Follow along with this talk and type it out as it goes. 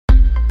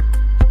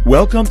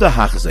Welcome to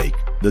Hachzik,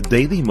 the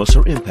Daily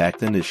Musar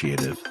Impact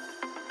Initiative.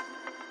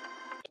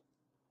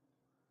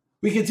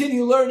 We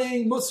continue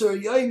learning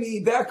Musar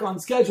Yomi, back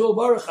on schedule,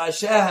 Baruch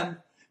Hashem.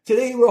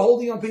 Today we're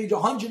holding on page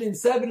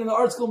 107 in the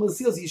article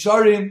Mesilas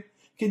Yesharim,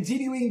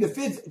 continuing the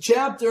 5th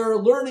chapter,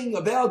 learning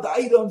about the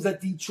items that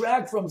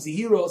detract from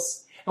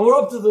Zehiros. And we're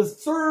up to the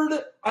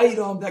 3rd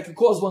item that could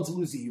cause one to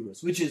lose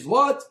Zehiros, which is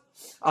what?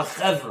 A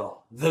chevra,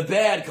 the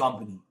bad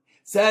company.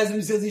 Says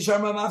Mesilas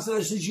Yesharim, a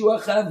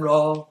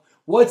chevra.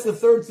 What's the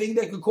 3rd thing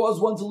that could cause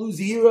one to lose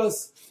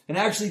Zehiros? And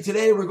actually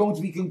today we're going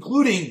to be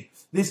concluding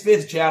this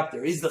 5th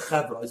chapter, is the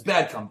chevra, is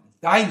bad company.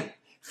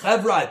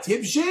 Chevra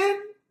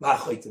tibshin,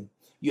 v'achaitim.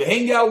 You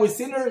hang out with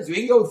sinners, you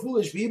hang out with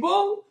foolish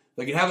people,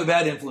 they can have a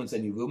bad influence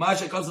on you.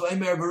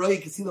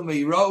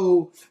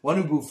 One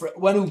who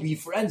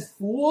befriends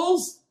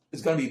fools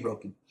is going to be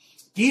broken.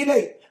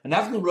 And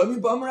after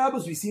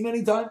the we see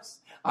many times.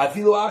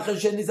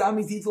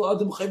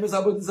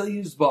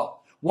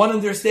 One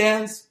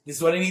understands, this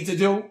is what I need to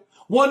do.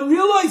 One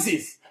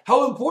realizes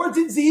how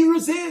important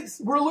Zehiros is.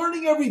 We're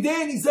learning every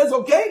day, and he says,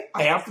 okay,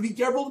 I have to be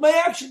careful with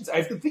my actions. I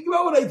have to think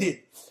about what I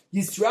did.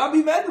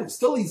 Yisrabi Menu,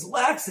 still he's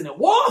lax in it.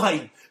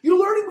 Why? You're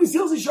learning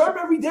Mesilas Yesharim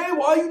every day.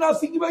 Why are you not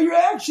thinking about your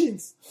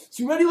actions?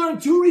 So you already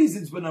learned 2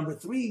 reasons, but number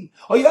 3,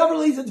 you have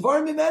released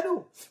Dvarim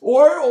Menu.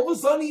 Or all of a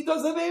sudden he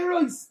does have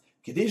errors.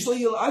 You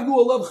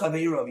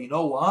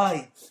know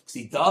why? Because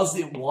he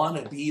doesn't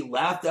want to be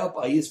laughed at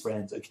by his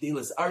friends. Or he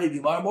wants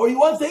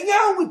to hang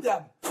out with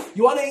them.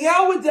 You want to hang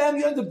out with them,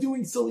 you end up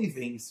doing silly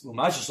things. Do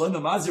not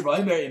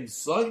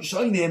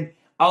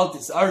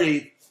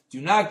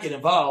get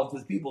involved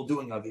with people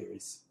doing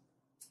averis.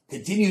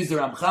 Continues the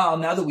Ramchal,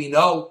 now that we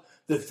know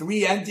the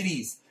 3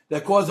 entities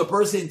that cause a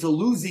person to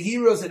lose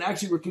Zehiros, and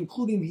actually we're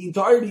concluding the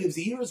entirety of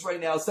Zehiros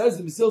right now, says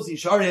the Mesilas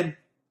Yesharim,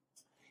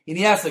 and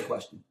he asks a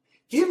question.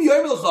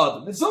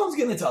 If someone's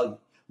going to tell you,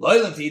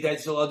 1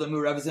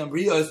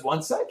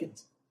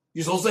 second,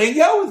 you're supposed to hang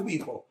out with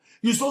people.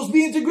 You're supposed to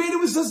be integrated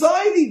with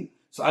society.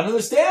 So I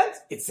understand.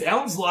 It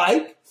sounds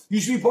like you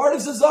should be part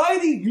of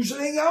society. You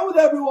should hang out with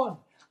everyone.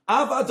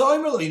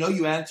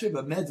 You answer,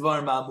 but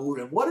medvar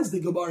mamur. And what does the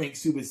Gemara in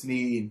Ksubis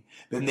mean?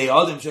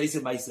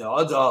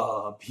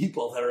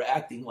 People that are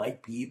acting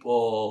like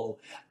people.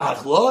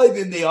 Don't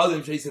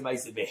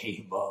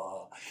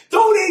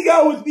hang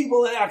out with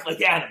people that act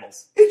like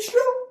animals. It's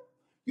true.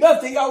 You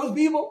have to hang out with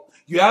people.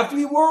 You have to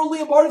be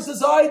morally a part of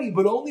society,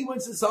 but only when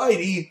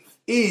society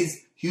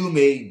is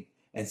humane.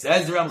 And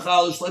says the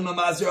Ramchal,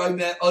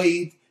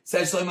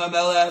 says Shlomo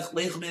Melech,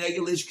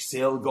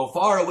 go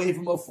far away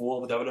from a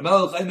fool.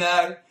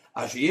 The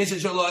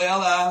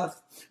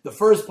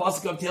first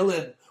pasuk of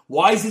Tehillim,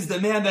 wise is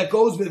the man that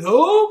goes with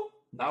whom?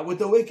 Not with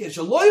the wicked.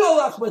 The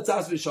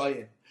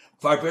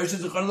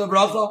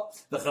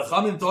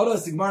Chachamim taught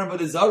us,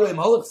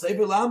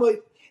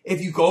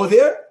 if you go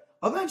there,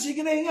 eventually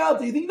you're going to hang out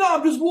there. You think, no,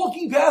 I'm just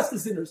walking past the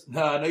sinners.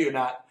 No, you're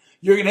not.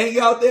 You're going to hang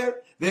out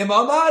there. And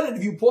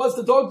if you pause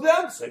to talk to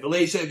them, if you're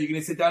going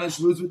to sit down and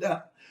shmooze with them.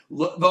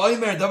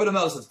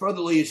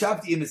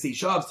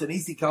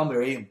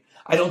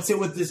 I don't sit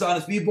with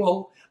dishonest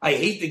people. I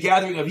hate the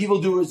gathering of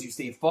evildoers. You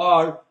stay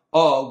far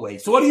away.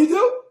 So what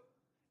do?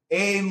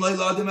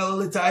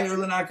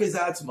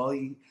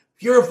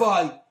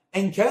 Purify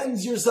and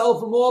cleanse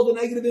yourself from all the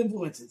negative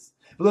influences.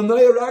 And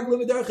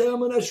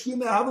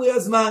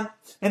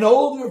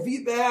hold your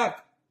feet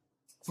back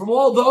from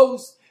all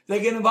those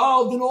that get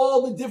involved in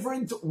all the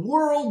different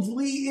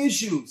worldly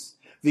issues.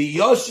 And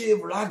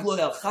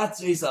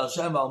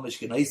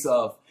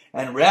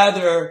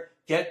rather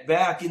get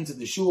back into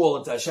the shul,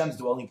 into Hashem's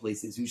dwelling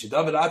places.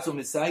 David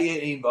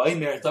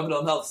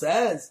Melch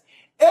says,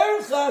 I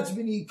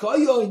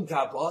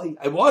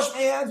wash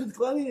my hands with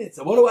cleanliness.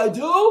 And what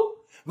do?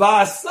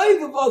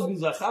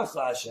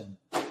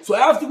 So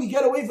after we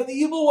get away from the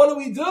evil, what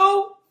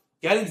do?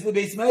 Get into the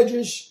Beis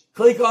Medrash,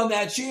 click on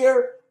that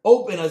share,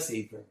 open a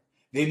sefer.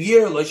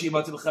 And let's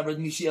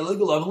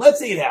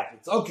say it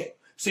happens. Okay,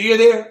 so you're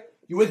there,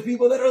 you're with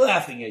people that are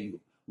laughing at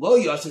you.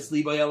 Don't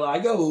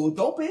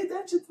pay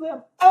attention to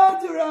them.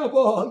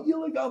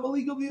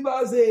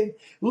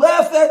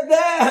 Laugh at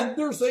them.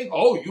 They're saying,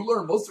 oh, you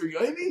learn Musar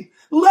Yomi?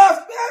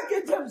 Laugh back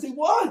at them. Say,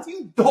 what?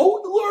 You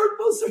don't learn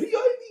Musar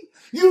Yomi?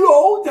 You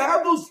don't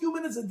have those few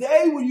minutes a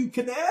day where you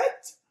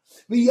connect?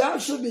 And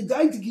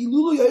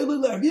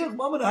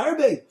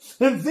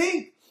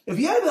think, if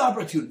you had the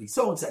opportunity,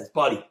 someone says,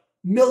 buddy, $1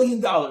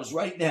 million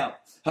right now.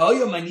 But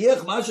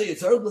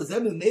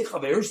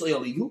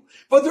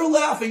they're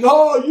laughing.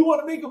 Oh, you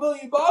want to make $1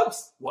 million?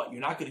 What,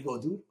 you're not going to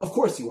go do it? Of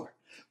course you are.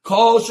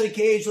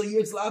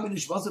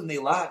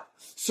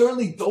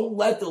 Certainly don't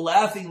let the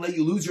laughing let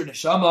you lose your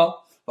neshama.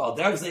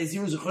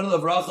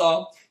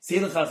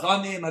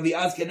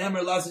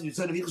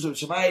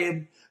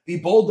 Be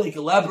bold like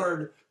a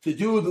leopard to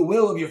do the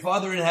will of your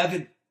Father in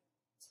heaven.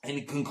 And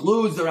it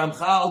concludes the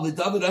Ramchal, the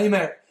David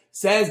Omer,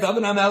 says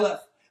David HaMelech,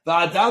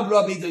 I'll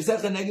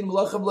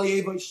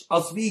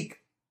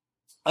speak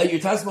your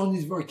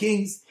testimonies before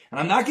kings, and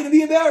I'm not going to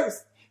be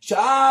embarrassed.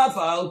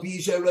 What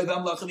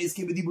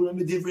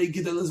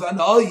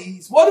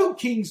do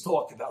kings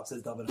talk about,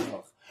 says David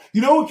HaMelech?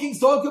 You know what kings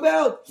talk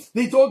about?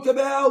 They talk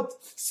about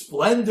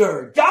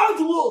splendor,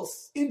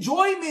 gadlus,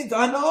 enjoyment,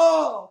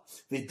 anah.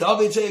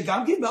 David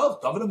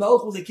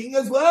HaMelech was a king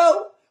as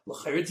well.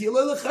 David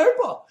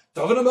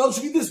HaMelech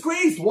should be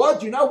disgraced.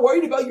 What? You're not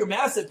worried about your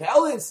massive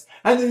palace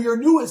and then your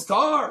newest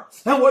car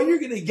and what you're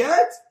going to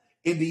get?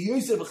 In the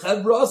Yosef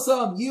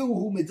Chevrasam, you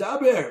who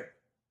medaber,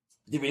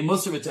 the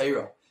Musar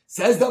V'Torah.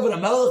 Says David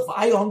HaMelech, if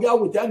I hung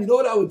out with them, you know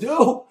what I would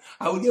do?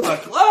 I would give a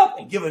clap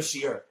and give a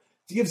shear.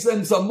 To give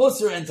them some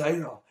Musar and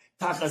Torah.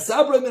 Instead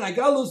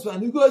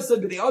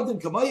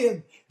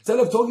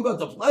of talking about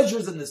the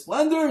pleasures and the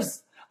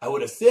splendors, I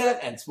would have sat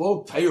and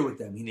spoke Torah with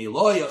them.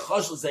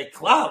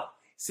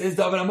 Says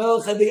David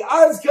HaMelech, I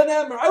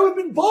would have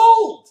been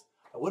bold.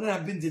 I wouldn't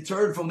have been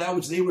deterred from that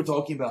which they were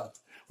talking about.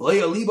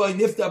 And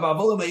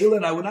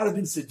I would not have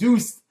been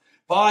seduced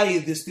by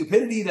the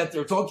stupidity that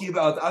they're talking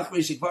about.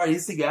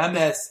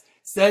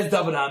 Says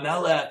David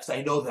HaMelech,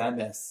 I know the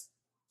Emes.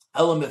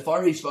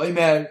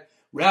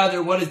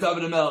 Rather, what does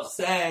David HaMelech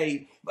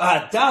say?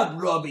 I'm going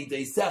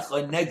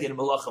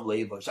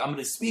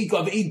to speak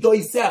of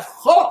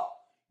Eidoisecha.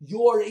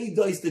 Your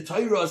Eidois, the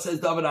Torah, says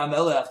David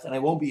HaMelech, and I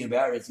won't be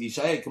embarrassed. It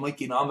says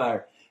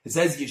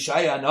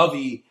Yeshaya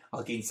Navi,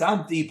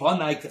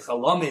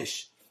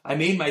 I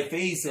made my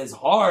face as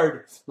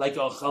hard, like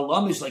a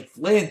chalamish, like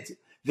flint.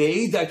 And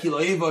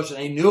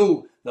I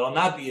knew that I'll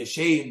not be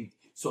ashamed.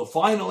 So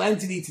final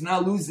entity to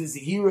not lose the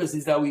Zehiras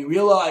is that we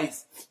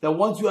realize that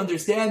once you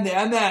understand the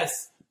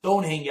MS,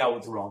 don't hang out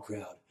with the wrong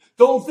crowd.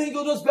 Don't think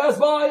I'll just pass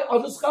by,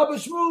 I'll just chab a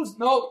shmooze.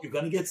 No, you're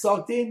going to get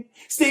sucked in.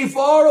 Stay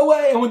far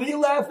away, and when they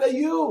laugh at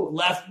you,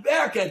 laugh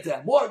back at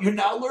them. What? You're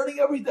not learning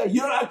everything.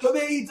 You're not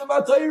coming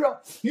about Torah.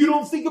 You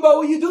don't think about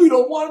what you do. You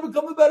don't want to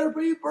become a better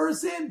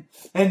person.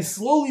 And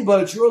slowly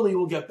but surely,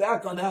 we'll get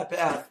back on that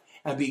path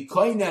and be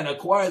kind and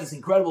acquire this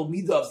incredible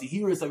midah of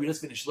Zehiras that we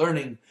just finished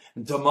learning.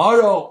 And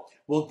tomorrow,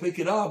 we'll pick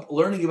it up,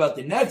 learning about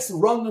the next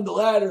rung on the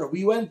ladder.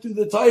 We went through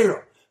the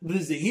Torah. The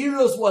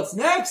Zehiras, what's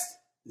next?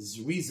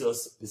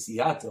 Zrizos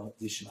B'siyata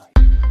Dishmai.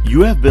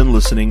 You have been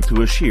listening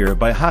to a shir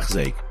by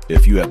Hachzeik.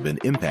 If you have been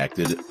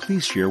impacted,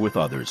 please share with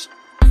others.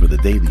 For the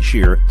daily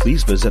shir,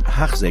 please visit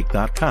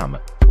Hachzeik.com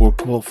or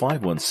call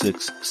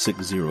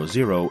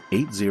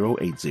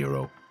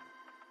 516-600-8080.